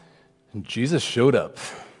Jesus showed up.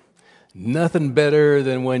 Nothing better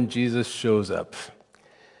than when Jesus shows up.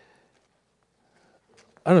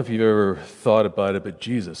 I don't know if you've ever thought about it, but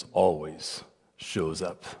Jesus always shows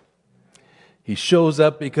up. He shows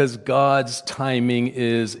up because God's timing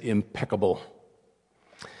is impeccable.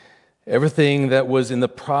 Everything that was in the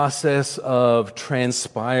process of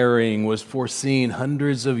transpiring was foreseen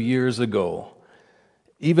hundreds of years ago.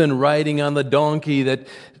 Even riding on the donkey that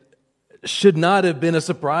should not have been a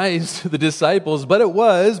surprise to the disciples, but it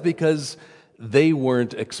was because they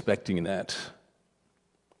weren't expecting that.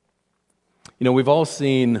 You know, we've all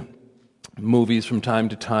seen movies from time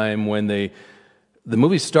to time when the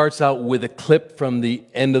movie starts out with a clip from the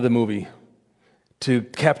end of the movie to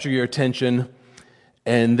capture your attention,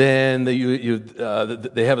 and then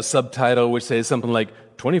they have a subtitle which says something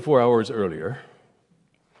like 24 hours earlier.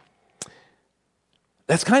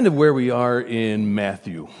 That's kind of where we are in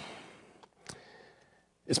Matthew.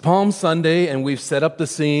 It's Palm Sunday, and we've set up the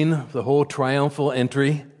scene, the whole triumphal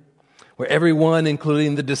entry, where everyone,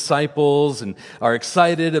 including the disciples, are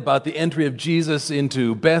excited about the entry of Jesus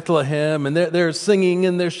into Bethlehem, and they're singing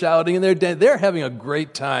and they're shouting and they're having a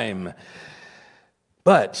great time.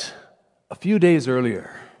 But a few days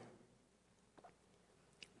earlier,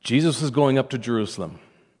 Jesus was going up to Jerusalem.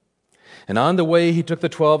 And on the way, he took the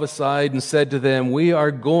 12 aside and said to them, "We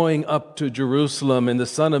are going up to Jerusalem, and the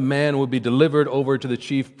Son of Man will be delivered over to the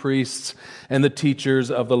chief priests and the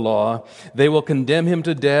teachers of the law. They will condemn him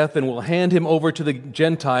to death and will hand him over to the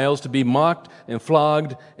Gentiles to be mocked and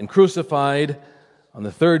flogged and crucified. On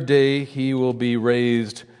the third day, he will be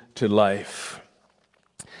raised to life."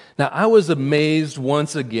 Now, I was amazed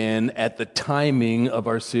once again at the timing of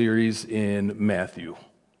our series in Matthew.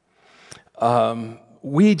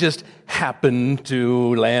 We just happened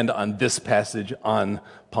to land on this passage on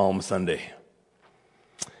Palm Sunday.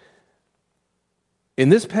 In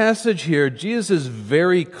this passage here, Jesus is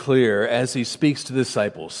very clear as he speaks to the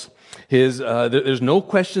disciples. There's no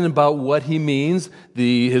question about what he means.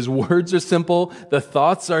 His words are simple. The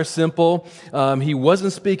thoughts are simple. He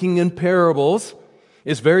wasn't speaking in parables.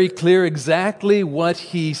 It's very clear exactly what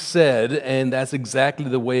he said, and that's exactly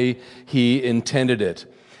the way he intended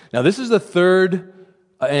it. Now, this is the third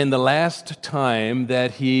and the last time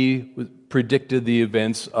that he predicted the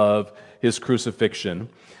events of his crucifixion.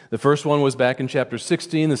 The first one was back in chapter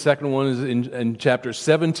 16. The second one is in chapter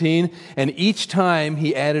 17. And each time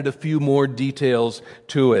he added a few more details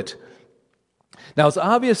to it. Now, it's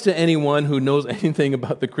obvious to anyone who knows anything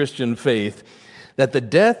about the Christian faith that the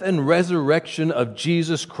death and resurrection of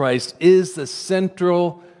Jesus Christ is the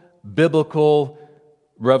central biblical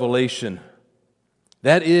revelation.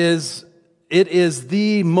 That is, it is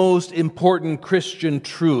the most important Christian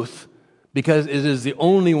truth because it is the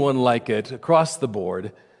only one like it across the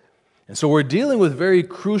board. And so we're dealing with very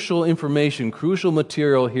crucial information, crucial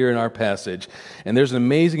material here in our passage. And there's an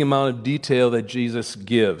amazing amount of detail that Jesus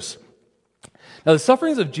gives. Now, the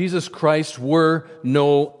sufferings of Jesus Christ were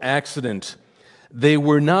no accident. They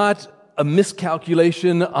were not a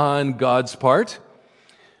miscalculation on God's part.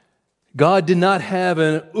 God did not have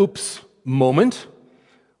an oops moment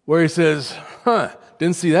where he says,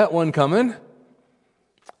 didn't see that one coming.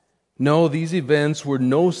 No, these events were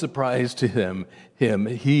no surprise to him.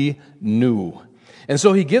 He knew. And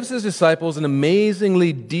so he gives his disciples an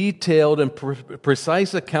amazingly detailed and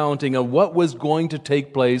precise accounting of what was going to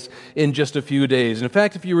take place in just a few days. And in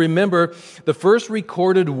fact, if you remember, the first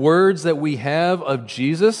recorded words that we have of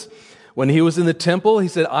Jesus, when he was in the temple, he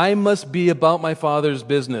said, "I must be about my Father's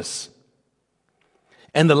business."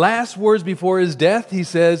 And the last words before his death, he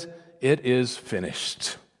says, "It is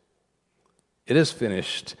finished." It is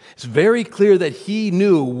finished. It's very clear that he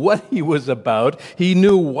knew what he was about. He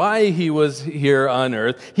knew why he was here on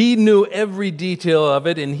earth. He knew every detail of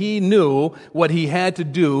it, and he knew what he had to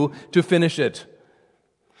do to finish it.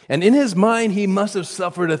 And in his mind, he must have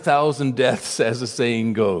suffered 1,000 deaths, as the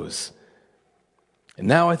saying goes. And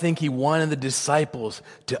now I think he wanted the disciples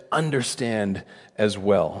to understand as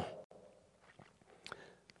well.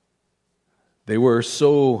 They were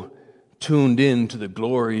so tuned in to the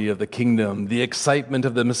glory of the kingdom, the excitement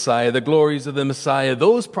of the Messiah, the glories of the Messiah,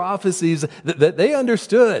 those prophecies that they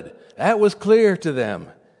understood. That was clear to them.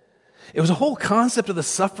 It was a whole concept of the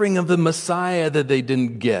suffering of the Messiah that they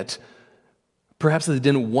didn't get. Perhaps they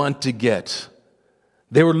didn't want to get.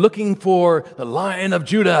 They were looking for the Lion of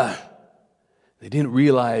Judah. They didn't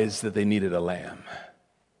realize that they needed a lamb.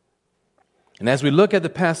 And as we look at the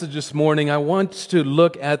passage this morning, I want to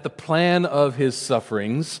look at the plan of his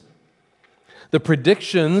sufferings, the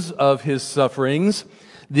predictions of his sufferings,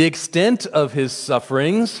 the extent of his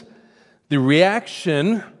sufferings, the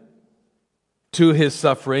reaction to his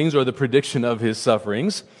sufferings, or the prediction of his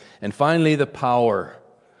sufferings, and finally the power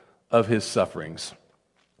of his sufferings.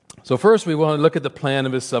 So first we want to look at the plan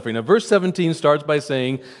of his suffering. Now verse 17 starts by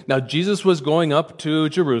saying, "Now Jesus was going up to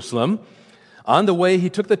Jerusalem. On the way he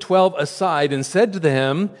took the 12 aside and said to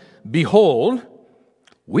them, 'Behold,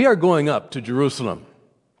 we are going up to Jerusalem.'"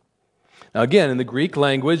 Now again, in the Greek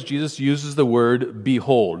language, Jesus uses the word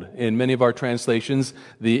behold. In many of our translations,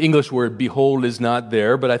 the English word behold is not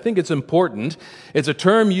there, but I think it's important. It's a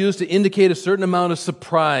term used to indicate a certain amount of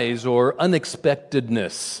surprise or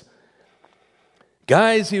unexpectedness.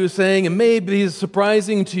 Guys, he was saying, it may be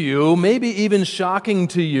surprising to you, maybe even shocking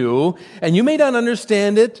to you, and you may not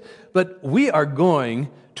understand it, but we are going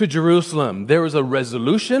to Jerusalem. There is a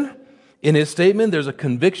resolution in his statement. There's a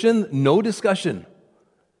conviction, no discussion.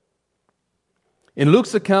 In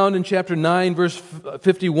Luke's account in chapter 9, verse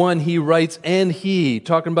 51, he writes, "And he,"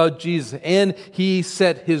 talking about Jesus, "and he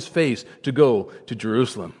set his face to go to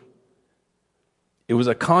Jerusalem." It was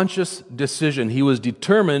a conscious decision. He was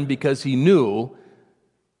determined because he knew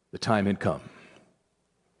the time had come.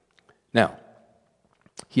 Now,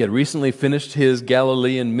 he had recently finished his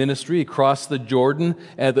Galilean ministry. He crossed the Jordan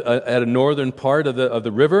at a northern part of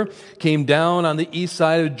the river, came down on the east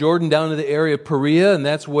side of Jordan, down to the area of Perea, and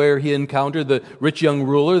that's where he encountered the rich young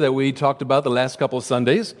ruler that we talked about the last couple of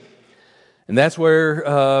Sundays. And that's where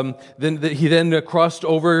he then crossed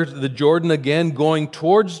over the Jordan again, going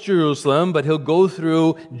towards Jerusalem, but he'll go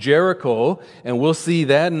through Jericho, and we'll see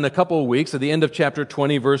that in a couple of weeks at the end of chapter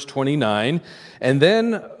 20, verse 29. And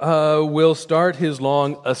then we'll start his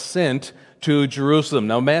long ascent to Jerusalem.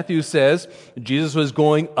 Now, Matthew says Jesus was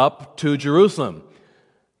going up to Jerusalem.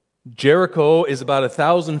 Jericho is about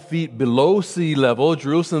 1,000 feet below sea level,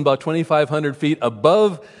 Jerusalem about 2,500 feet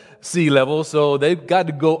above sea level, so they've got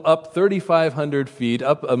to go up 3,500 feet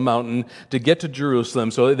up a mountain to get to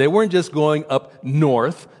Jerusalem. So they weren't just going up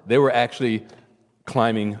north, they were actually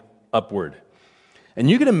climbing upward.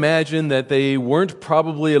 And you can imagine that they weren't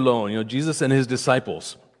probably alone, Jesus and his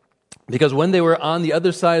disciples. Because when they were on the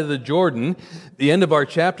other side of the Jordan, the end of our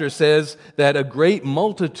chapter says that a great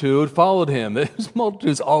multitude followed him. This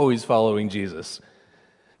multitude is always following Jesus.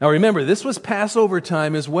 Now remember, this was Passover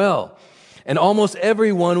time as well. And almost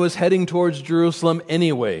everyone was heading towards Jerusalem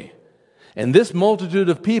anyway. And this multitude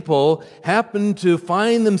of people happened to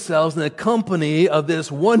find themselves in the company of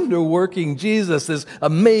this wonder-working Jesus, this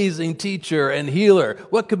amazing teacher and healer.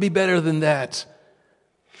 What could be better than that?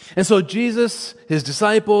 And so Jesus, his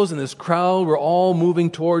disciples, and this crowd were all moving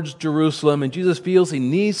towards Jerusalem, and Jesus feels he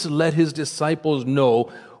needs to let his disciples know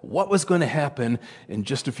what was going to happen in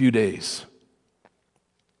just a few days.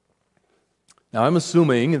 Now, I'm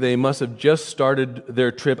assuming they must have just started their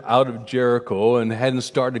trip out of Jericho and hadn't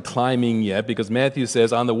started climbing yet, because Matthew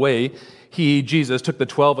says, on the way, Jesus, took the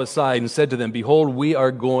 12 aside and said to them, "Behold, we are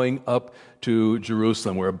going up to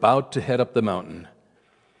Jerusalem. We're about to head up the mountain."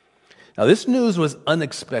 Now, this news was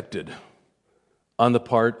unexpected on the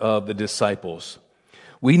part of the disciples.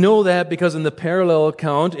 We know that because in the parallel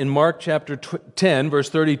account in Mark chapter 10, verse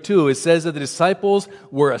 32, it says that the disciples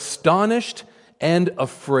were astonished and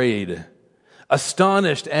afraid.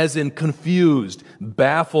 Astonished as in confused,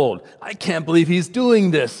 baffled. I can't believe he's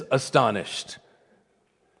doing this, astonished.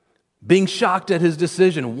 Being shocked at his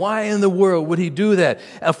decision. Why in the world would he do that?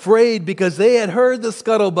 Afraid because they had heard the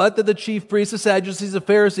scuttlebutt that the chief priests, the Sadducees, the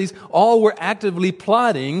Pharisees, all were actively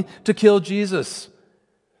plotting to kill Jesus.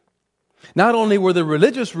 Not only were the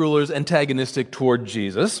religious rulers antagonistic toward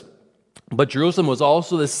Jesus, but Jerusalem was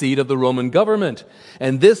also the seat of the Roman government.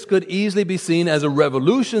 And this could easily be seen as a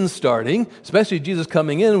revolution starting, especially Jesus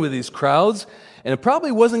coming in with these crowds, and it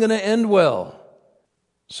probably wasn't going to end well.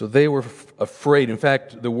 So they were afraid. In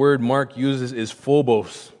fact, the word Mark uses is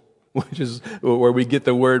phobos, which is where we get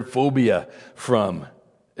the word phobia from.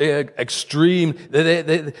 Extreme.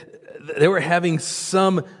 They were having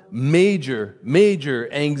some major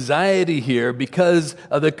anxiety here because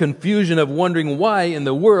of the confusion of wondering why in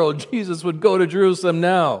the world Jesus would go to Jerusalem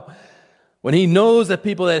now. When he knows that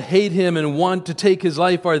people that hate him and want to take his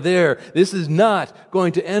life are there, this is not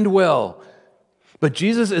going to end well. But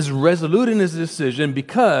Jesus is resolute in his decision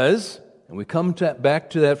because, and we come back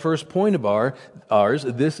to that first point of ours,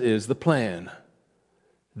 this is the plan.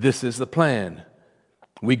 This is the plan.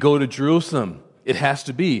 We go to Jerusalem. It has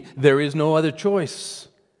to be. There is no other choice.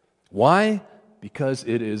 Why? Because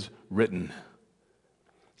it is written.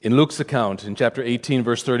 In Luke's account, in chapter 18,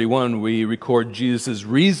 verse 31, we record Jesus'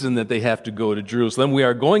 reason that they have to go to Jerusalem. "We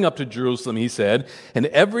are going up to Jerusalem," he said, "and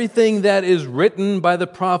everything that is written by the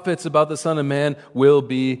prophets about the Son of Man will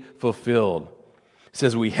be fulfilled." He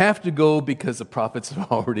says we have to go because the prophets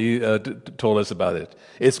have already told us about it.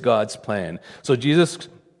 It's God's plan. So Jesus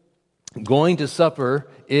going to suffer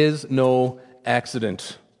is no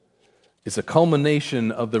accident. It's a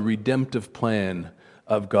culmination of the redemptive plan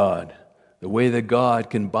of God. The way that God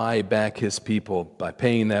can buy back His people by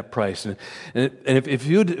paying that price. And if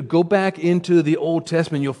you go back into the Old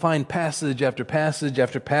Testament, you'll find passage after passage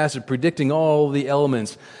after passage predicting all the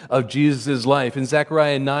elements of Jesus' life. In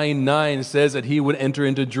Zechariah 9:9 says that He would enter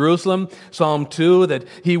into Jerusalem. Psalm 2, that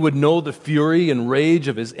He would know the fury and rage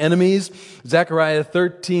of His enemies. Zechariah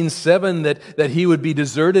 13:7, that He would be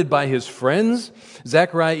deserted by His friends.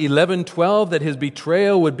 Zechariah 11:12, that His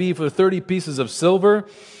betrayal would be for 30 pieces of silver.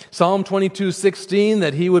 Psalm 22:16,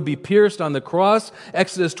 that He would be pierced on the cross.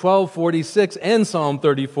 Exodus 12:46 and Psalm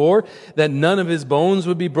 34, that none of His bones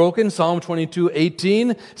would be broken. Psalm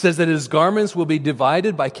 22:18 says that His garments will be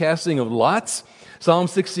divided by casting of lots. Psalm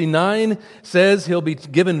 69 says He'll be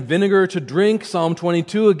given vinegar to drink. Psalm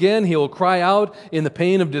 22 again, He will cry out in the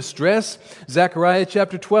pain of distress. Zechariah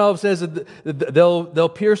chapter 12 says that they'll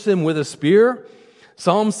pierce Him with a spear.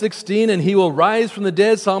 Psalm 16, and He will rise from the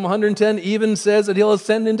dead. Psalm 110 even says that He'll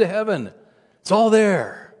ascend into heaven. It's all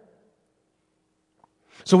there.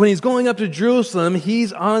 So when He's going up to Jerusalem,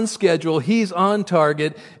 He's on schedule. He's on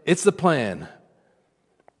target. It's the plan.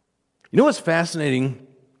 You know what's fascinating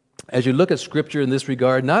as you look at Scripture in this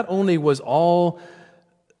regard? Not only was all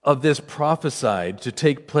of this prophesied to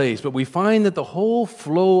take place, but we find that the whole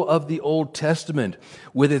flow of the Old Testament,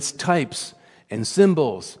 with its types and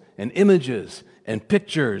symbols and images and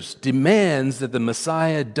pictures, demands that the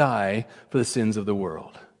Messiah die for the sins of the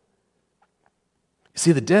world.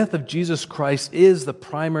 See, the death of Jesus Christ is the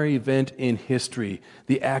primary event in history,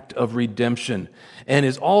 the act of redemption, and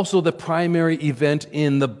is also the primary event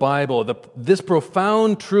in the Bible. This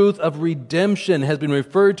profound truth of redemption has been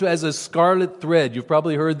referred to as a scarlet thread. You've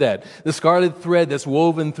probably heard that. The scarlet thread that's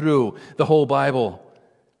woven through the whole Bible.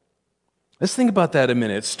 Let's think about that a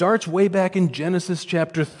minute. It starts way back in Genesis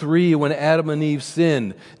chapter 3 when Adam and Eve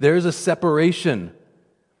sinned. There's a separation.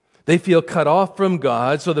 They feel cut off from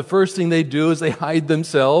God, so the first thing they do is they hide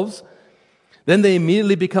themselves. Then they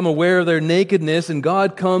immediately become aware of their nakedness, and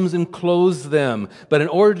God comes and clothes them. But in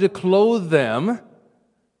order to clothe them,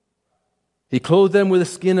 He clothed them with the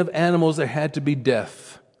skin of animals. There had to be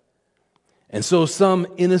death. And so some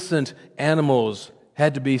innocent animals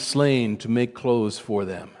had to be slain to make clothes for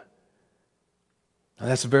them. Now,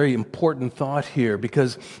 that's a very important thought here,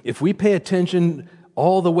 because if we pay attention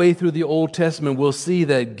all the way through the Old Testament, we'll see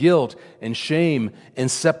that guilt and shame and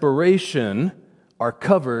separation are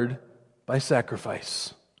covered by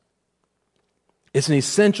sacrifice. It's an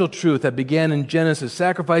essential truth that began in Genesis.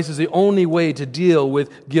 Sacrifice is the only way to deal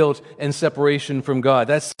with guilt and separation from God.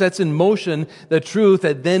 That sets in motion the truth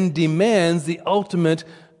that then demands the ultimate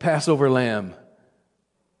Passover lamb.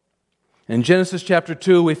 In Genesis chapter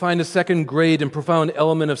 2, we find a second great and profound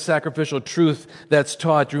element of sacrificial truth that's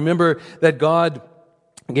taught. Remember that God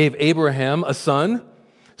gave Abraham a son.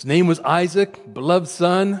 His name was Isaac, beloved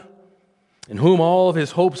son, in whom all of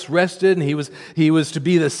his hopes rested, and he was to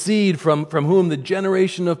be the seed from whom the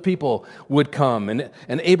generation of people would come. And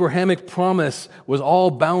an Abrahamic promise was all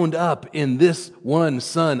bound up in this one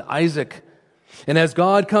son, Isaac. And as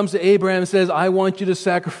God comes to Abraham and says, I want you to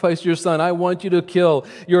sacrifice your son, I want you to kill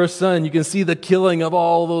your son, you can see the killing of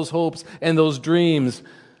all those hopes and those dreams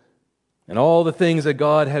and all the things that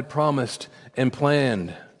God had promised and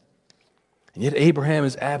planned. And yet Abraham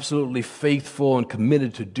is absolutely faithful and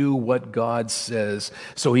committed to do what God says.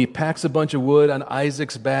 So he packs a bunch of wood on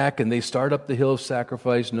Isaac's back, and they start up the hill of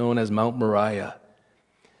sacrifice known as Mount Moriah.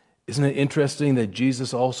 Isn't it interesting that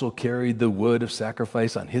Jesus also carried the wood of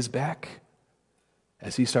sacrifice on His back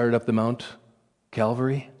as He started up the Mount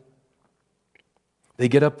Calvary? They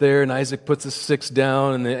get up there, and Isaac puts the sticks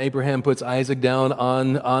down, and then Abraham puts Isaac down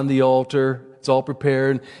on the altar. It's all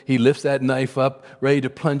prepared. He lifts that knife up, ready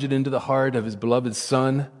to plunge it into the heart of his beloved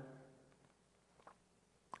son. And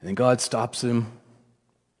then God stops him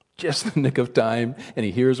just in the nick of time, and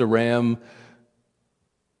he hears a ram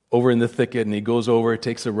over in the thicket, and he goes over,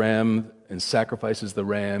 takes a ram, and sacrifices the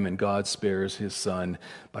ram, and God spares His son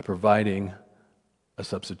by providing a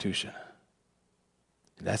substitution.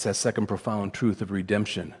 And that's that second profound truth of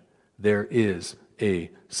redemption. There is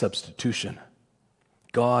a substitution.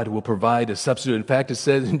 God will provide a substitute. In fact, it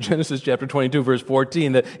says in Genesis chapter 22, verse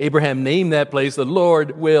 14, that Abraham named that place, the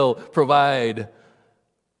Lord will provide.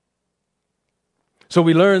 So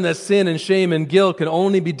we learn that sin and shame and guilt can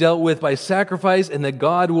only be dealt with by sacrifice, and that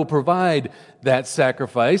God will provide that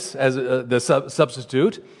sacrifice as the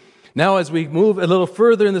substitute. Now, as we move a little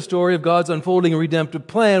further in the story of God's unfolding redemptive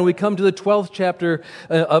plan, we come to the 12th chapter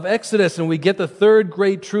of Exodus, and we get the third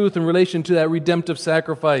great truth in relation to that redemptive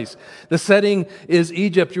sacrifice. The setting is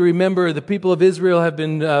Egypt. You remember the people of Israel have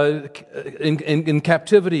been in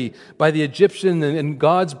captivity by the Egyptians, and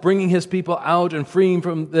God's bringing His people out and freeing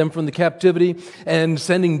them from the captivity and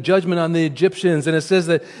sending judgment on the Egyptians. And it says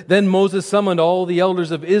that then Moses summoned all the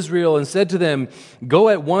elders of Israel and said to them, "Go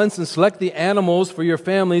at once and select the animals for your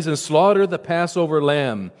families and slaughter the Passover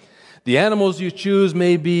lamb. The animals you choose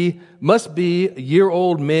must be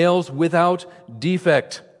year-old males without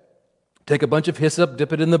defect. Take a bunch of hyssop,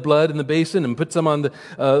 dip it in the blood in the basin, and put some on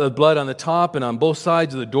the blood on the top and on both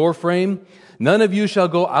sides of the door frame. None of you shall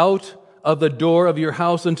go out of the door of your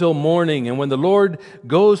house until morning. And when the Lord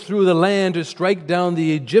goes through the land to strike down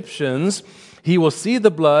the Egyptians, He will see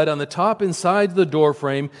the blood on the top and sides of the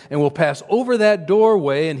doorframe and will pass over that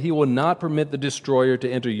doorway, and He will not permit the destroyer to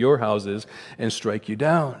enter your houses and strike you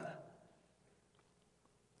down."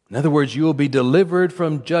 In other words, you will be delivered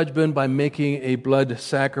from judgment by making a blood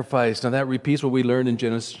sacrifice. Now that repeats what we learned in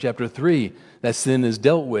Genesis chapter 3, that sin is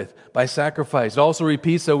dealt with by sacrifice. It also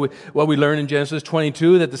repeats what we learned in Genesis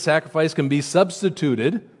 22, that the sacrifice can be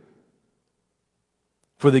substituted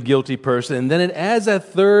for the guilty person. And then it adds that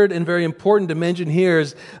third and very important dimension here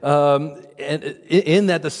is in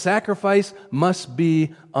that the sacrifice must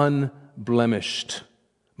be unblemished,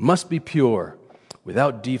 must be pure,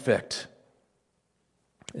 without defect.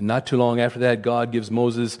 And not too long after that, God gives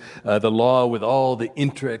Moses the law with all the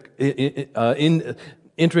intricate,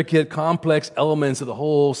 complex elements of the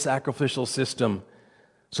whole sacrificial system.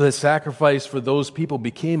 So that sacrifice for those people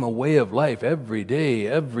became a way of life every day,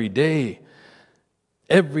 every day.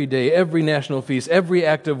 Every day, every national feast, every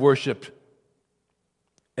act of worship,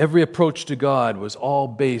 every approach to God was all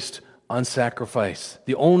based on sacrifice.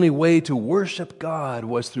 The only way to worship God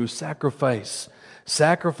was through sacrifice.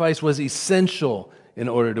 Sacrifice was essential in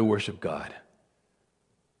order to worship God.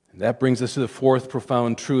 And that brings us to the fourth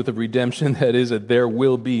profound truth of redemption, that is that there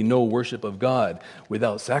will be no worship of God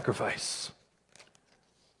without sacrifice.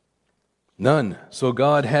 None. So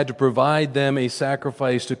God had to provide them a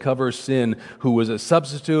sacrifice to cover sin, who was a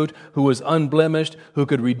substitute, who was unblemished, who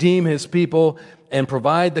could redeem His people and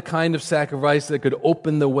provide the kind of sacrifice that could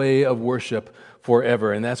open the way of worship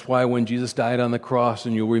forever. And that's why when Jesus died on the cross,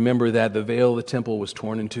 and you'll remember that, the veil of the temple was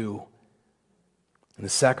torn in two. And the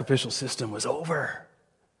sacrificial system was over.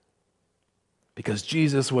 Because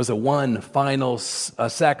Jesus was a one final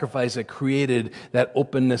sacrifice that created that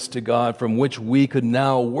openness to God from which we could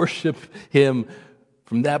now worship Him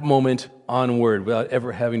from that moment onward without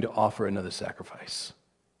ever having to offer another sacrifice.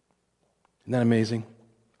 Isn't that amazing?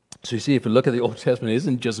 So you see, if you look at the Old Testament, it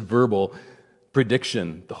isn't just verbal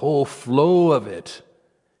prediction. The whole flow of it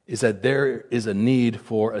is that there is a need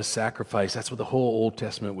for a sacrifice. That's what the whole Old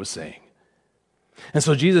Testament was saying. And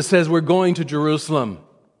so Jesus says, we're going to Jerusalem.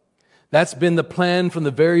 That's been the plan from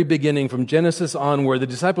the very beginning, from Genesis onward. The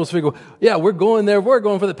disciples figure, yeah, we're going there. We're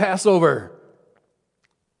going for the Passover.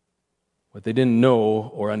 What they didn't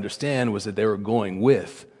know or understand was that they were going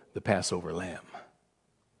with the Passover lamb.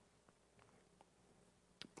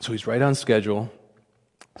 So He's right on schedule,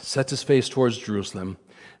 sets His face towards Jerusalem.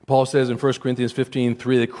 Paul says in 1 Corinthians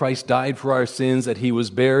 15:3 that Christ died for our sins, that He was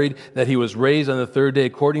buried, that He was raised on the third day,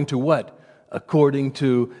 according to what? According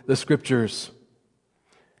to the Scriptures.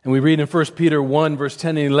 And we read in 1 Peter 1, verse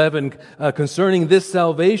 10 and 11, concerning this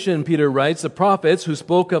salvation, Peter writes, the prophets who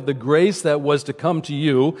spoke of the grace that was to come to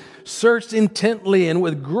you searched intently and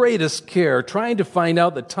with greatest care, trying to find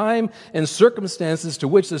out the time and circumstances to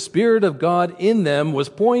which the Spirit of God in them was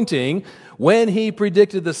pointing when He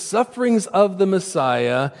predicted the sufferings of the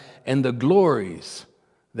Messiah and the glories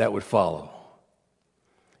that would follow.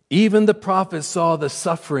 Even the prophets saw the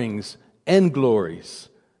sufferings and glories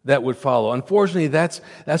that would follow. Unfortunately, that's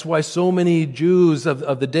why so many Jews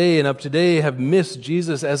of the day and of today have missed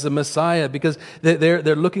Jesus as the Messiah, because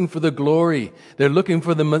they're looking for the glory. They're looking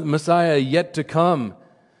for the Messiah yet to come.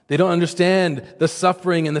 They don't understand the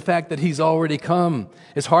suffering and the fact that He's already come.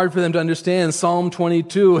 It's hard for them to understand Psalm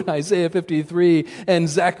 22 and Isaiah 53 and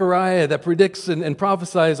Zechariah that predicts and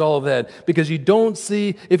prophesies all of that, because if you don't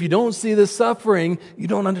see the suffering, you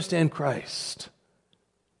don't understand Christ.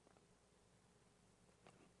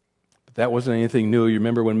 That wasn't anything new. You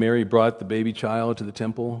remember when Mary brought the baby child to the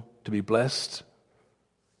temple to be blessed,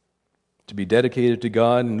 to be dedicated to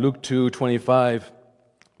God? In Luke 2:25,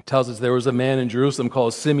 It tells us there was a man in Jerusalem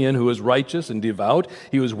called Simeon who was righteous and devout.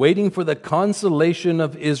 He was waiting for the consolation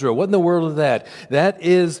of Israel. What in the world is that? That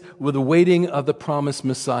is with the waiting of the promised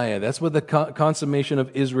Messiah. That's what the consummation of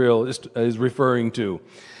Israel is referring to.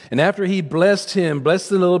 And after he blessed the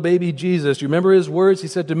little baby Jesus, you remember his words? He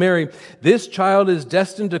said to Mary, "This child is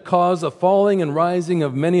destined to cause a falling and rising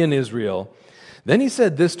of many in Israel." Then he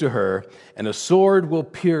said this to her, "And a sword will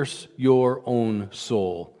pierce your own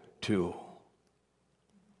soul too."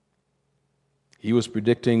 He was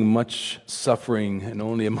predicting much suffering, and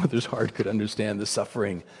only a mother's heart could understand the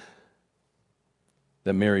suffering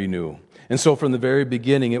that Mary knew. And so from the very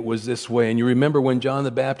beginning, it was this way. And you remember when John the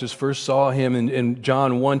Baptist first saw him in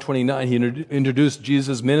John 1:29, he introduced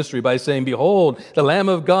Jesus' ministry by saying, "Behold, the Lamb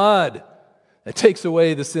of God that takes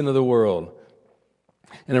away the sin of the world."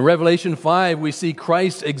 And in Revelation 5, we see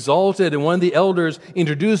Christ exalted, and one of the elders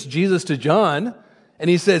introduced Jesus to John, and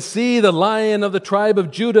he said, "See, the Lion of the tribe of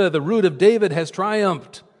Judah, the Root of David, has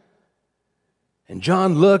triumphed." And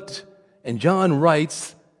John looked, and John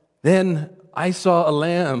writes, "Then I saw a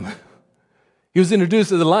lamb." He was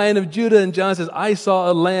introduced as the Lion of Judah, and John says, "I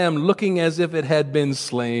saw a lamb looking as if it had been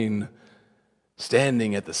slain,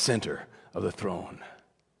 standing at the center of the throne."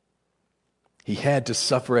 He had to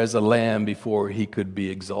suffer as a lamb before he could be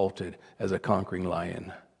exalted as a conquering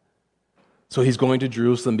lion. So he's going to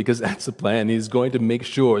Jerusalem because that's the plan. He's going to make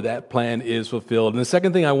sure that plan is fulfilled. And the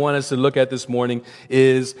second thing I want us to look at this morning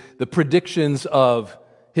is the predictions of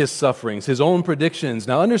his sufferings, his own predictions.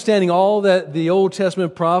 Now, understanding all that the Old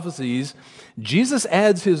Testament prophecies, Jesus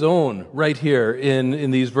adds his own right here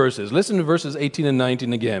in these verses. Listen to verses 18 and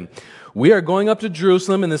 19 again. "We are going up to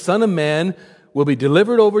Jerusalem, and the Son of Man will be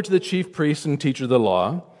delivered over to the chief priests and teachers of the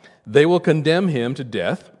law. They will condemn him to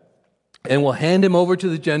death and will hand him over to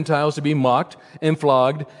the Gentiles to be mocked and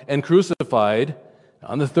flogged and crucified.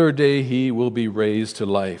 On the third day he will be raised to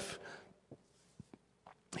life."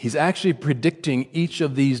 He's actually predicting each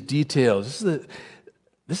of these details.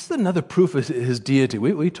 This is another proof of his deity.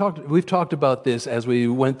 We've talked about this as we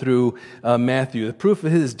went through Matthew, the proof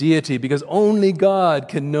of his deity, because only God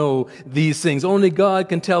can know these things. Only God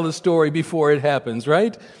can tell the story before it happens,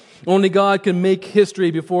 right? Only God can make history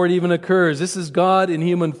before it even occurs. This is God in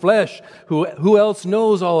human flesh. Who else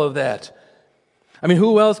knows all of that? I mean,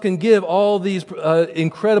 who else can give all these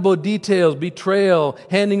incredible details? Betrayal,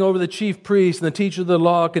 handing over the chief priests and the teachers of the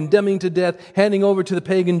law, condemning to death, handing over to the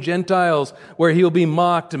pagan Gentiles, where he will be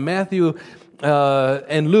mocked. And Matthew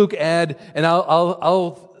and Luke add, "And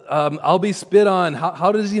I'll be spit on."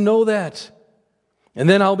 How does he know that? "And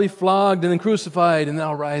then I'll be flogged and then crucified, and then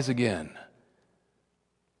I'll rise again."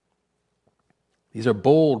 These are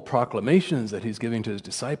bold proclamations that he's giving to his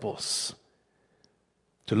disciples.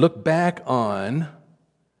 To look back on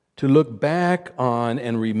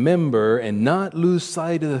and remember and not lose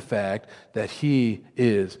sight of the fact that he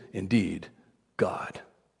is indeed God.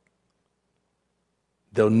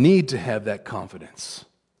 They'll need to have that confidence.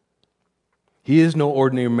 He is no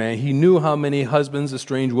ordinary man. He knew how many husbands a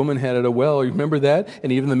strange woman had at a well. You remember that?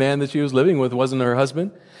 And even the man that she was living with wasn't her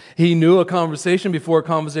husband. He knew a conversation before a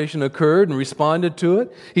conversation occurred and responded to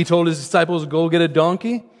it. He told his disciples to go get a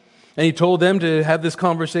donkey. And he told them to have this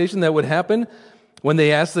conversation that would happen when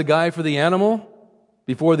they asked the guy for the animal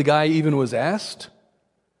before the guy even was asked.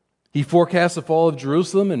 He forecast the fall of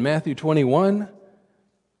Jerusalem in Matthew 21.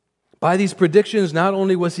 By these predictions, not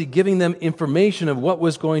only was he giving them information of what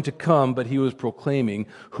was going to come, but he was proclaiming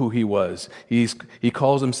who he was. He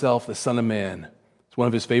calls himself the Son of Man. It's one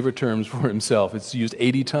of his favorite terms for himself. It's used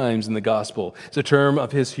 80 times in the gospel. It's a term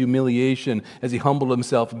of his humiliation as he humbled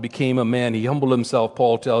himself and became a man. He humbled himself,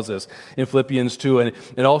 Paul tells us in Philippians 2. And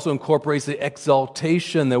it also incorporates the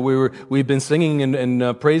exaltation that we've been singing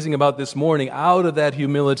and praising about this morning. Out of that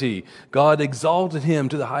humility, God exalted him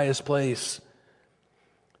to the highest place.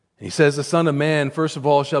 He says, "The Son of Man, first of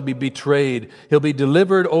all, shall be betrayed. He'll be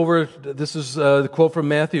delivered over," this is the quote from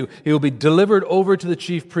Matthew, "he will be delivered over to the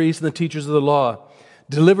chief priests and the teachers of the law."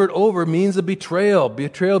 Delivered over means a betrayal.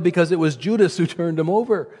 Betrayal because it was Judas who turned him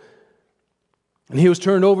over. And he was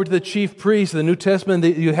turned over to the chief priest. In the New Testament,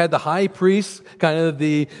 you had the high priest, kind of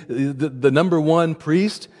the number one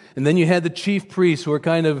priest. And then you had the chief priests who were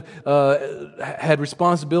kind of had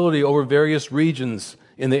responsibility over various regions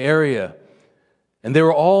in the area. And they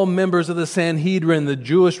were all members of the Sanhedrin, the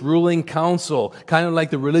Jewish ruling council, kind of like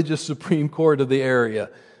the religious Supreme Court of the area.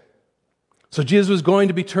 So Jesus was going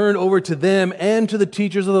to be turned over to them and to the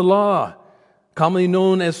teachers of the law, commonly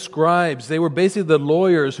known as scribes. They were basically the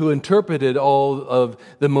lawyers who interpreted all of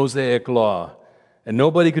the Mosaic law. And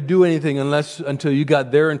nobody could do anything until you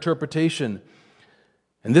got their interpretation.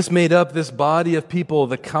 And this made up this body of people,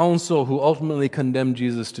 the council who ultimately condemned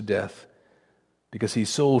Jesus to death because he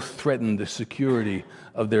so threatened the security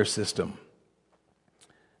of their system.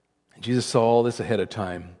 And Jesus saw all this ahead of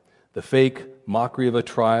time. The fake mockery of a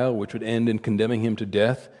trial which would end in condemning him to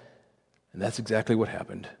death. And that's exactly what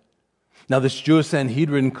happened. Now, this Jewish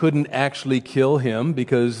Sanhedrin couldn't actually kill him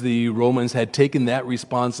because the Romans had taken that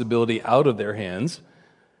responsibility out of their hands.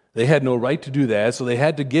 They had no right to do that, so they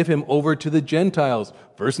had to give him over to the Gentiles.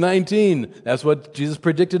 Verse 19, that's what Jesus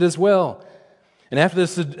predicted as well. And after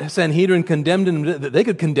the Sanhedrin condemned him, they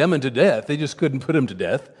could condemn him to death. They just couldn't put him to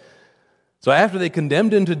death. So after they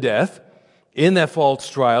condemned him to death in that false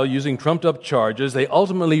trial using trumped-up charges, they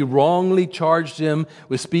ultimately wrongly charged him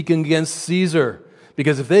with speaking against Caesar.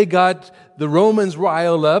 Because if they got the Romans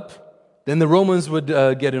riled up, then the Romans would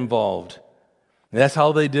get involved. And that's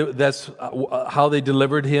how they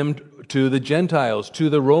delivered him to the Gentiles, to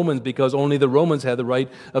the Romans, because only the Romans had the right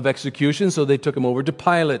of execution, so they took him over to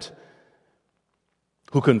Pilate,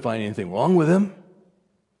 who couldn't find anything wrong with him.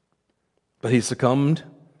 But he succumbed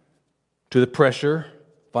to the pressure,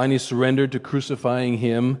 finally surrendered to crucifying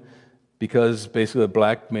him because basically a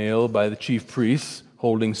blackmail by the chief priests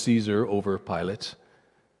holding Caesar over Pilate.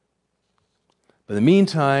 But in the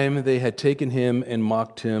meantime, they had taken him and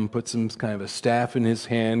mocked him, put some kind of a staff in his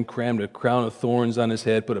hand, crammed a crown of thorns on his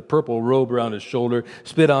head, put a purple robe around his shoulder,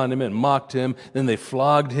 spit on him and mocked him. Then they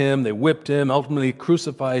flogged him, they whipped him, ultimately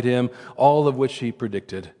crucified him, all of which he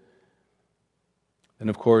predicted. And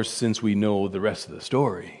of course, since we know the rest of the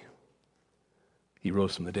story, he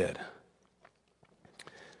rose from the dead.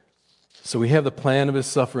 So we have the plan of his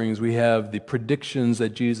sufferings. We have the predictions that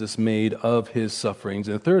Jesus made of his sufferings.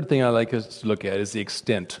 And the third thing I'd like us to look at is the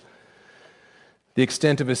extent. The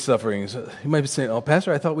extent of his sufferings. You might be saying, oh,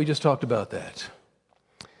 Pastor, I thought we just talked about that.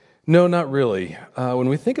 No, not really. When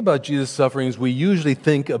we think about Jesus' sufferings, we usually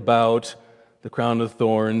think about the crown of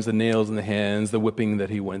thorns, the nails in the hands, the whipping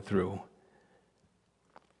that he went through.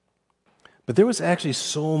 But there was actually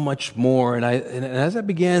so much more. And as I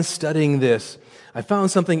began studying this, I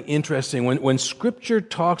found something interesting. When Scripture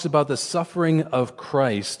talks about the suffering of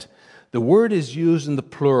Christ, the word is used in the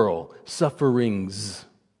plural, sufferings,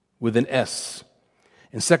 with an S.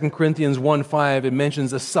 In 2 Corinthians 1:5, it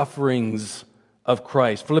mentions the sufferings of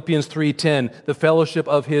Christ. Philippians 3:10, the fellowship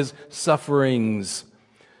of his sufferings.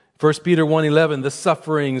 1 Peter 1:11, the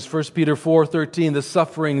sufferings. 1 Peter 4:13, the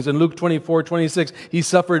sufferings. And Luke 24:26, he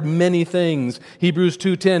suffered many things. Hebrews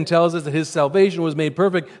 2:10 tells us that his salvation was made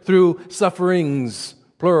perfect through sufferings,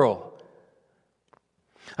 plural.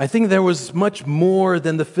 I think there was much more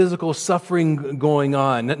than the physical suffering going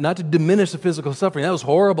on. Not to diminish the physical suffering, that was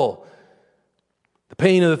horrible. The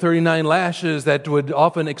pain of the 39 lashes that would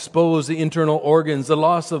often expose the internal organs, the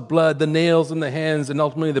loss of blood, the nails in the hands, and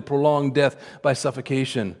ultimately the prolonged death by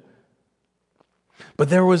suffocation. But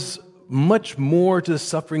there was much more to the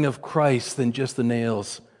suffering of Christ than just the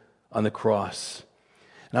nails on the cross.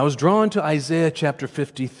 And I was drawn to Isaiah chapter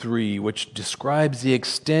 53, which describes the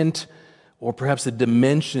extent or perhaps the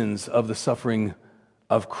dimensions of the suffering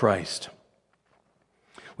of Christ.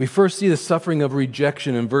 We first see the suffering of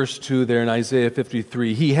rejection in verse 2 there in Isaiah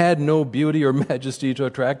 53. He had no beauty or majesty to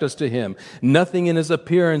attract us to him, nothing in his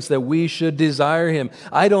appearance that we should desire him.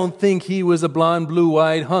 I don't think he was a blonde,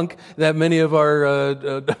 blue-eyed hunk that many of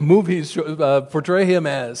our movies portray him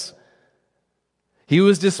as. He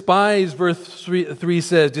was despised, verse 3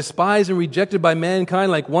 says, despised and rejected by mankind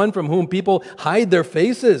like one from whom people hide their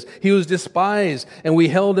faces. He was despised, and we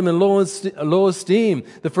held him in low esteem.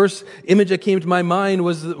 The first image that came to my mind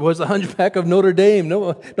was the Hunchback of Notre Dame. No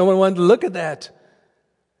one wanted to look at that.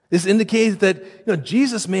 This indicates that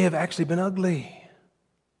Jesus may have actually been ugly.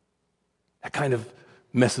 That kind of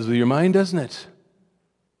messes with your mind, doesn't it?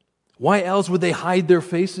 Why else would they hide their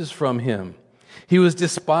faces from him? He was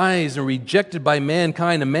despised and rejected by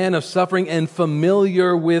mankind, a man of suffering and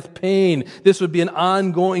familiar with pain. This would be an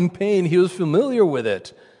ongoing pain. He was familiar with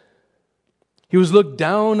it. He was looked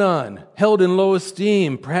down on, held in low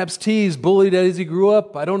esteem, perhaps teased, bullied as he grew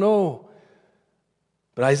up. I don't know.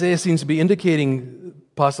 But Isaiah seems to be indicating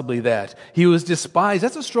possibly that. He was despised.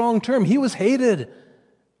 That's a strong term. He was hated.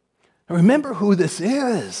 Now remember who this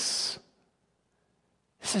is.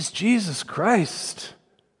 This is Jesus Christ.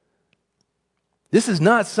 This is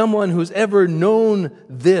not someone who's ever known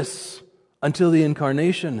this until the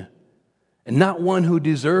incarnation, and not one who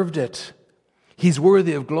deserved it. He's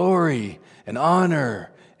worthy of glory and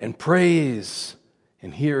honor and praise,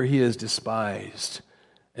 and here he is despised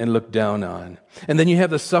and looked down on. And then you have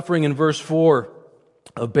the suffering in verse 4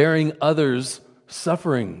 of bearing others'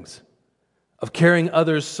 sufferings, of carrying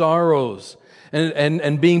others' sorrows.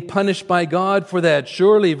 and being punished by God for that.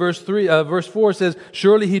 Surely, verse 4 says,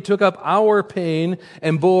 surely he took up our pain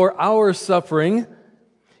and bore our suffering,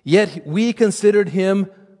 yet we considered him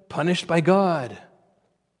punished by God,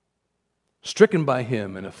 stricken by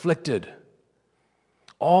him and afflicted.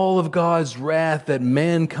 All of God's wrath that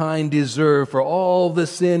mankind deserved for all the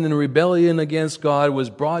sin and rebellion against God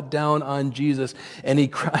was brought down on Jesus, and he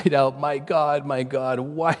cried out, my God,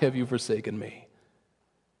 why have you forsaken me?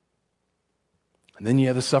 And then you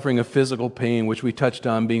have the suffering of physical pain, which we touched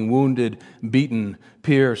on, being wounded, beaten,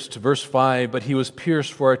 pierced. Verse 5, but he was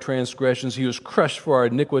pierced for our transgressions, he was crushed for our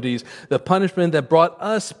iniquities. The punishment that brought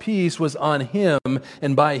us peace was on him,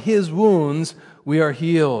 and by his wounds we are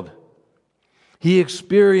healed. He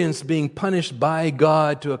experienced being punished by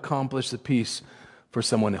God to accomplish the peace for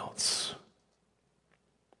someone else.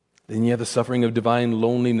 Then you have the suffering of divine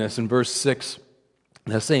loneliness. In verse 6,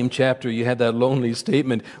 in that same chapter, you have that lonely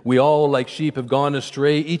statement, we all like sheep have gone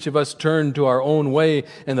astray, each of us turned to our own way,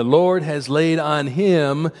 and the Lord has laid on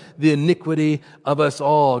him the iniquity of us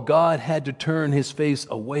all. God had to turn his face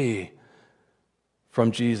away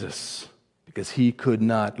from Jesus because he could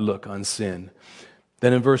not look on sin.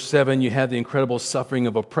 Then in verse 7, you have the incredible suffering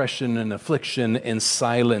of oppression and affliction and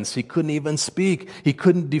silence. He couldn't even speak. He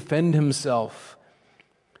couldn't defend himself.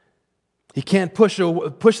 He can't push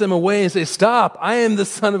them away and say, stop, I am the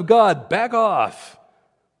Son of God, back off.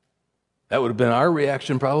 That would have been our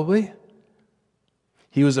reaction probably.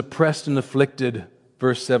 He was oppressed and afflicted,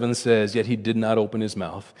 verse 7 says, yet he did not open his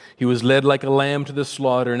mouth. He was led like a lamb to the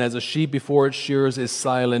slaughter, and as a sheep before its shearers is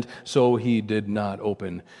silent, so he did not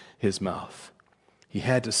open his mouth. He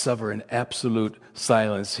had to suffer in absolute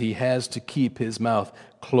silence. He has to keep his mouth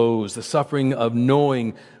closed. The suffering of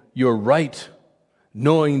knowing you're right,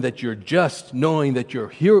 knowing that you're just, knowing that you're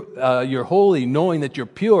holy, knowing that you're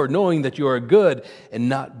pure, knowing that you are good, and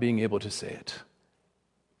not being able to say it.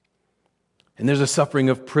 And there's a suffering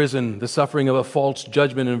of prison, the suffering of a false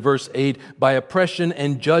judgment in verse 8. By oppression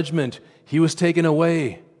and judgment, he was taken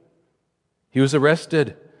away. He was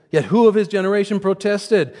arrested. Yet who of his generation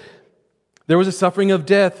protested? There was a suffering of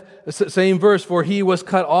death, same verse, for he was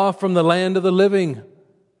cut off from the land of the living.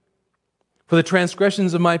 For the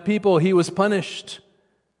transgressions of my people he was punished.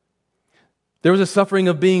 There was a suffering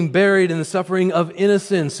of being buried and the suffering of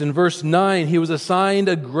innocence. In verse 9, he was assigned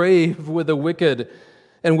a grave with the wicked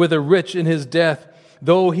and with the rich in his death,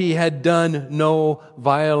 though he had done no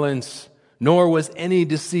violence, nor was any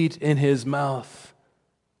deceit in his mouth.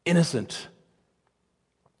 Innocent.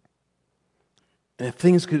 And if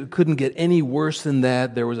things couldn't get any worse than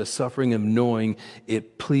that, there was a suffering of knowing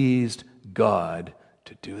it pleased God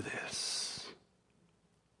to do this.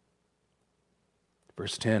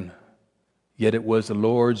 Verse 10, yet it was the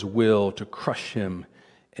Lord's will to crush him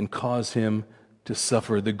and cause him to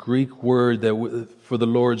suffer. The Greek word for the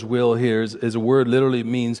Lord's will here is a word literally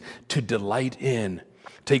means to delight in,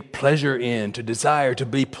 take pleasure in, to desire, to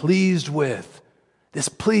be pleased with. This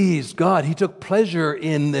pleased God. He took pleasure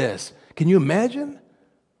in this. Can you imagine?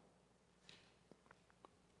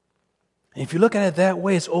 If you look at it that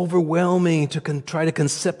way, it's overwhelming to try to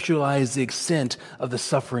conceptualize the extent of the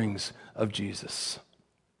sufferings of Jesus.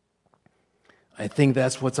 I think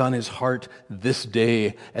that's what's on his heart this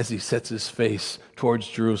day as he sets his face towards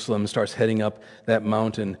Jerusalem and starts heading up that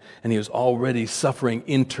mountain. And he was already suffering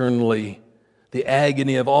internally, the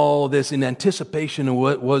agony of all this in anticipation of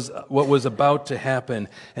what was about to happen.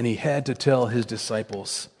 And he had to tell his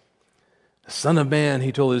disciples, the Son of Man,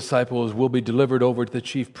 he told his disciples, will be delivered over to the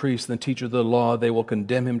chief priests and the teachers of the law. They will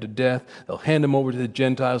condemn him to death. They'll hand him over to the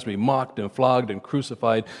Gentiles to be mocked and flogged and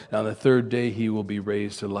crucified. And on the third day, he will be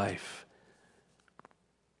raised to life.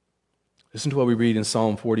 Listen to what we read in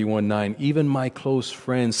Psalm 41:9. Even my close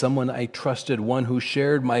friend, someone I trusted, one who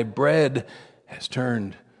shared my bread, has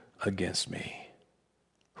turned against me.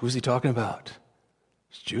 Who's he talking about?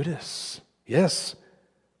 It's Judas. Yes.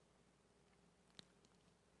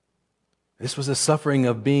 This was a suffering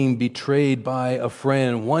of being betrayed by a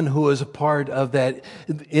friend, one who was a part of that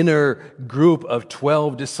inner group of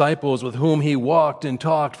 12 disciples with whom he walked and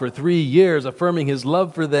talked for 3 years, affirming his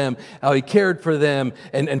love for them, how he cared for them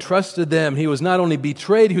and trusted them. He was not only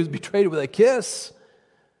betrayed, he was betrayed with a kiss.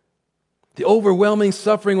 The overwhelming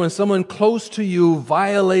suffering when someone close to you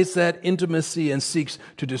violates that intimacy and seeks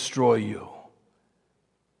to destroy you.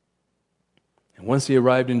 Once he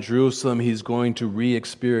arrived in Jerusalem, he's going to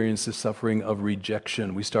re-experience the suffering of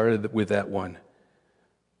rejection. We started with that one.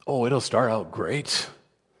 Oh, it'll start out great.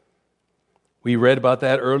 We read about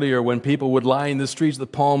that earlier when people would lie in the streets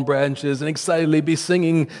with palm branches and excitedly be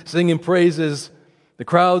singing praises. The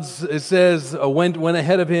crowds, it says, went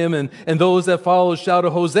ahead of him, and those that followed shouted,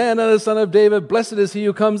 "Hosanna, the Son of David! Blessed is he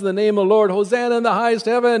who comes in the name of the Lord! Hosanna in the highest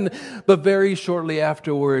heaven!" But very shortly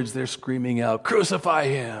afterwards, they're screaming out, "Crucify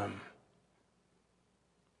him!"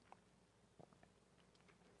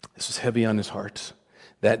 This was heavy on his heart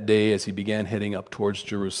that day as he began heading up towards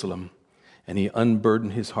Jerusalem, and he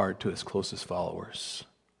unburdened his heart to his closest followers.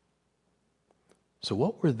 So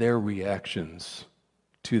what were their reactions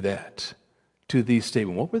to that? To these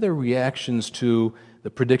statements? What were their reactions to the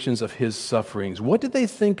predictions of his sufferings? What did they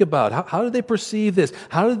think about? How did they perceive this?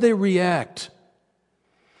 How did they react?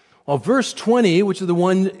 Well, verse 20, which is the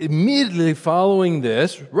one immediately following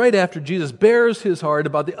this, right after Jesus bears his heart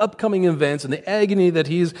about the upcoming events and the agony that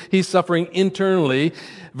he's suffering internally,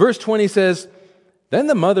 verse 20 says, "Then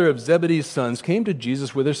the mother of Zebedee's sons came to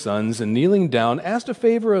Jesus with her sons, and kneeling down, asked a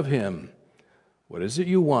favor of him. 'What is it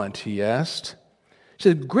you want?' he asked. She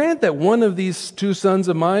said, 'Grant that one of these two sons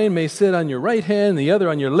of mine may sit on your right hand and the other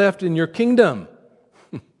on your left in your kingdom.'"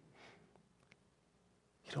 You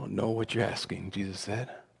don't know what you're asking, Jesus said.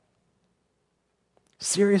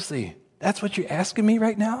 Seriously, that's what you're asking me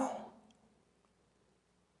right now?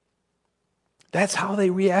 That's how they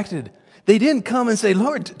reacted. They didn't come and say,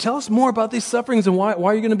 "Lord, tell us more about these sufferings and why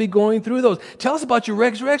are you going to be going through those? Tell us about your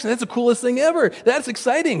resurrection. That's the coolest thing ever. That's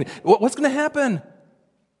exciting. What's going to happen?"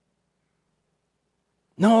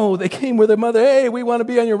 No, they came with their mother. "Hey, we want to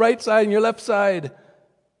be on your right side and your left side."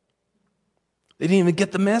 They didn't even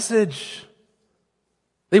get the message.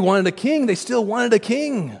 They wanted a king. They still wanted a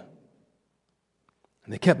king.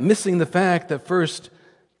 And they kept missing the fact that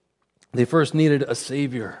they first needed a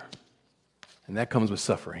Savior. And that comes with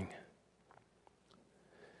suffering.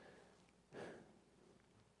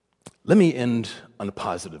 Let me end on a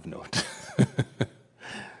positive note.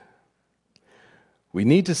 We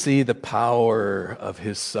need to see the power of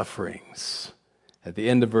his sufferings. At the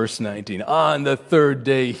end of verse 19, "On the third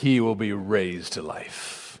day he will be raised to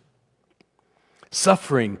life."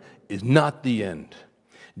 Suffering is not the end.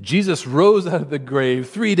 Jesus rose out of the grave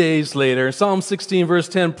 3 days later. Psalm 16 verse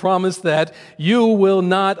 10 promised that you will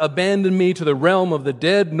not abandon me to the realm of the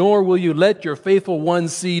dead, nor will you let your faithful one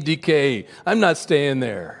see decay. I'm not staying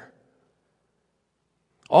there.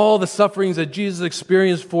 All the sufferings that Jesus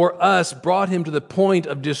experienced for us brought him to the point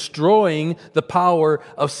of destroying the power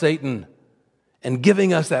of Satan and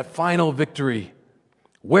giving us that final victory.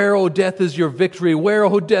 Where, O death, is your victory? Where,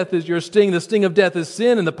 O death, is your sting? The sting of death is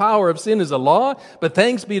sin, and the power of sin is the law. But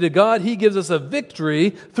thanks be to God, he gives us a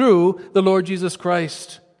victory through the Lord Jesus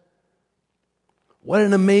Christ. What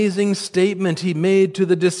an amazing statement he made to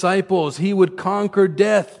the disciples. He would conquer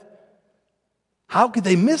death. How could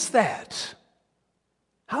they miss that?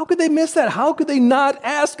 How could they miss that? How could they not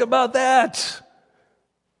ask about that?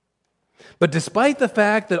 But despite the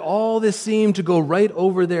fact that all this seemed to go right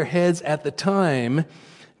over their heads at the time,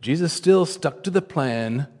 Jesus still stuck to the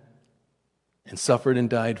plan and suffered and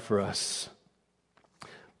died for us.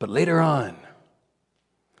 But later on,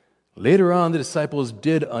 the disciples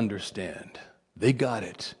did understand. They got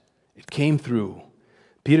it. It came through.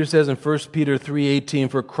 Peter says in 1 Peter 3:18,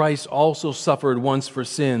 "For Christ also suffered once for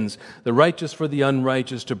sins, the righteous for the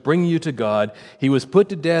unrighteous, to bring you to God. He was put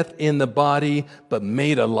to death in the body, but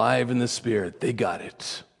made alive in the spirit." They got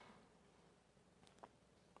it.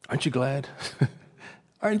 Aren't you glad?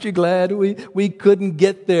 Aren't you glad we couldn't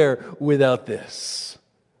get there without this?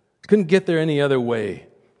 Couldn't get there any other way.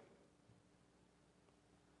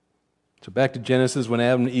 So back to Genesis, when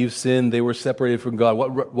Adam and Eve sinned, they were separated from God.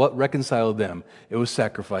 What reconciled them? It was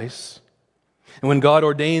sacrifice. And when God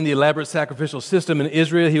ordained the elaborate sacrificial system in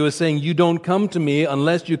Israel, he was saying, "You don't come to me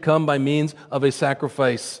unless you come by means of a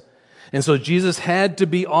sacrifice." And so Jesus had to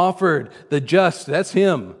be offered. The just, that's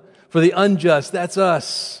him. For the unjust, that's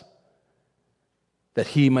us. That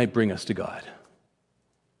he might bring us to God.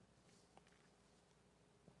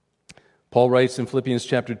 Paul writes in Philippians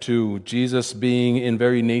chapter 2, "Jesus, being in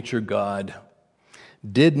very nature God,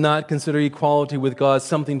 did not consider equality with God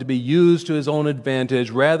something to be used to his own advantage.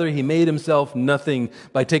 Rather, he made himself nothing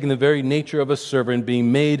by taking the very nature of a servant, being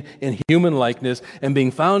made in human likeness, and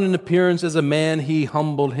being found in appearance as a man, he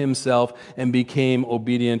humbled himself and became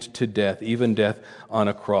obedient to death, even death on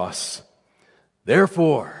a cross.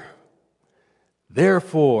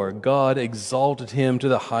 Therefore, God exalted him to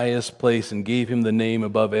the highest place and gave him the name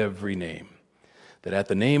above every name, that at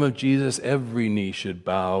the name of Jesus every knee should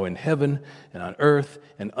bow in heaven and on earth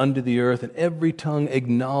and under the earth, and every tongue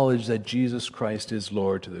acknowledge that Jesus Christ is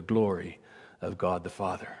Lord, to the glory of God the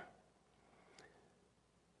Father."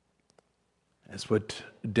 That's what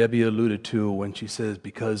Debbie alluded to when she says,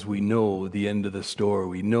 because we know the end of the story,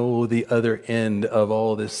 we know the other end of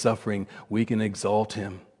all this suffering, we can exalt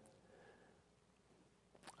him.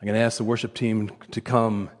 I'm going to ask the worship team to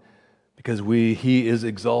come because he is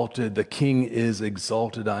exalted, the King is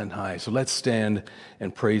exalted on high. So let's stand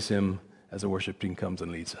and praise him as the worship team comes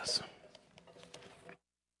and leads us.